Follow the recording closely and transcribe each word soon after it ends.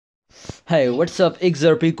Hey, what's up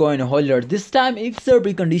XRP coin holder? This time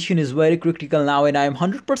XRP condition is very critical now, and I am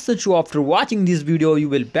 100% sure after watching this video you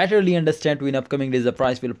will betterly understand in upcoming days the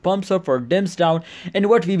price will pumps up or dims down and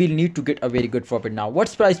what we will need to get a very good profit. Now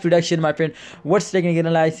what's price prediction, my friend, what's technical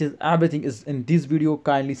analysis, everything is in this video.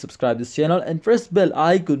 Kindly subscribe this channel and press bell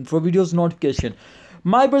icon for videos notification.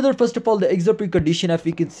 My brother, first of all, the XRP condition, as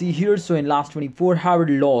we can see here, so in last 24 hours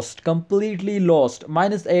lost, completely lost,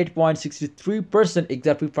 minus 8.63%.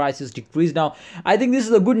 XRP prices decreased. Now I think this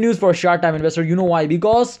is a good news for short time investor. You know why?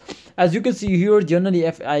 Because as you can see here, generally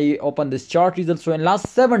if I open this chart result, so in last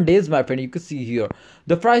 7 days, my friend, you can see here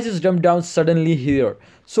the prices jumped down suddenly here.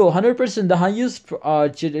 So 100%, the highest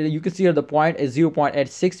you can see here the point is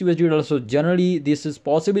 0.86 USD. So generally this is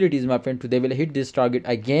possibilities, my friend, they will hit this target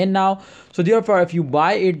again now. So therefore if you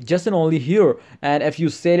buy it just and only here, and if you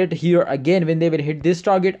sell it here again when they will hit this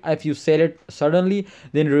target, if you sell it suddenly,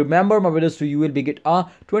 then remember, my brothers, so you will be get a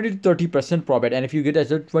 20 to 30% profit. And if you get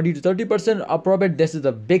a 20 to 30% profit, this is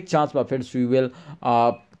a big chance, my friends, so you will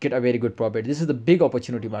get a very good profit. This is the big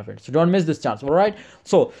opportunity, my friend, so don't miss this chance. All right,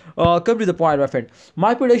 so come to the point, my friend.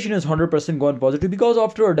 My prediction is 100% going positive, because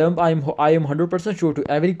after a dump I am 100% sure to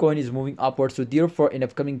every coin is moving upwards. So therefore in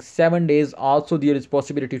upcoming 7 days also there is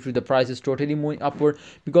possibility to the price is totally moving upward,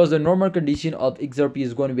 because the normal condition of XRP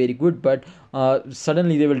is going very good, but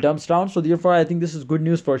suddenly they will dump down. So therefore I think this is good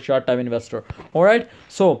news for short time investor. All right,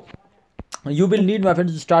 so you will need, my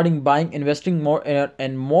friends, starting buying, investing more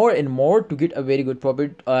and more to get a very good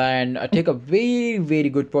profit, and take a very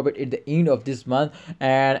good profit at the end of this month.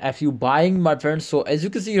 And if you buying, my friends, so as you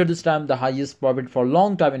can see here, this time the highest profit for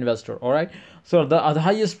long time investor. All right, so the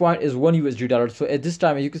highest point is $1 USD. So at this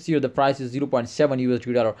time you can see here the price is 0.7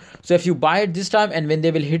 USD. So if you buy it this time, and when they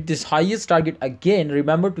will hit this highest target again,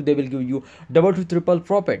 remember they will give you double to triple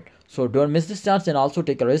profit. So don't miss this chance and also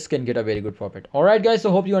take a risk and get a very good profit. All right guys, so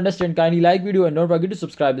hope you understand. Kindly like video and don't forget to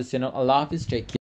subscribe this channel. Allah Hafiz, take care.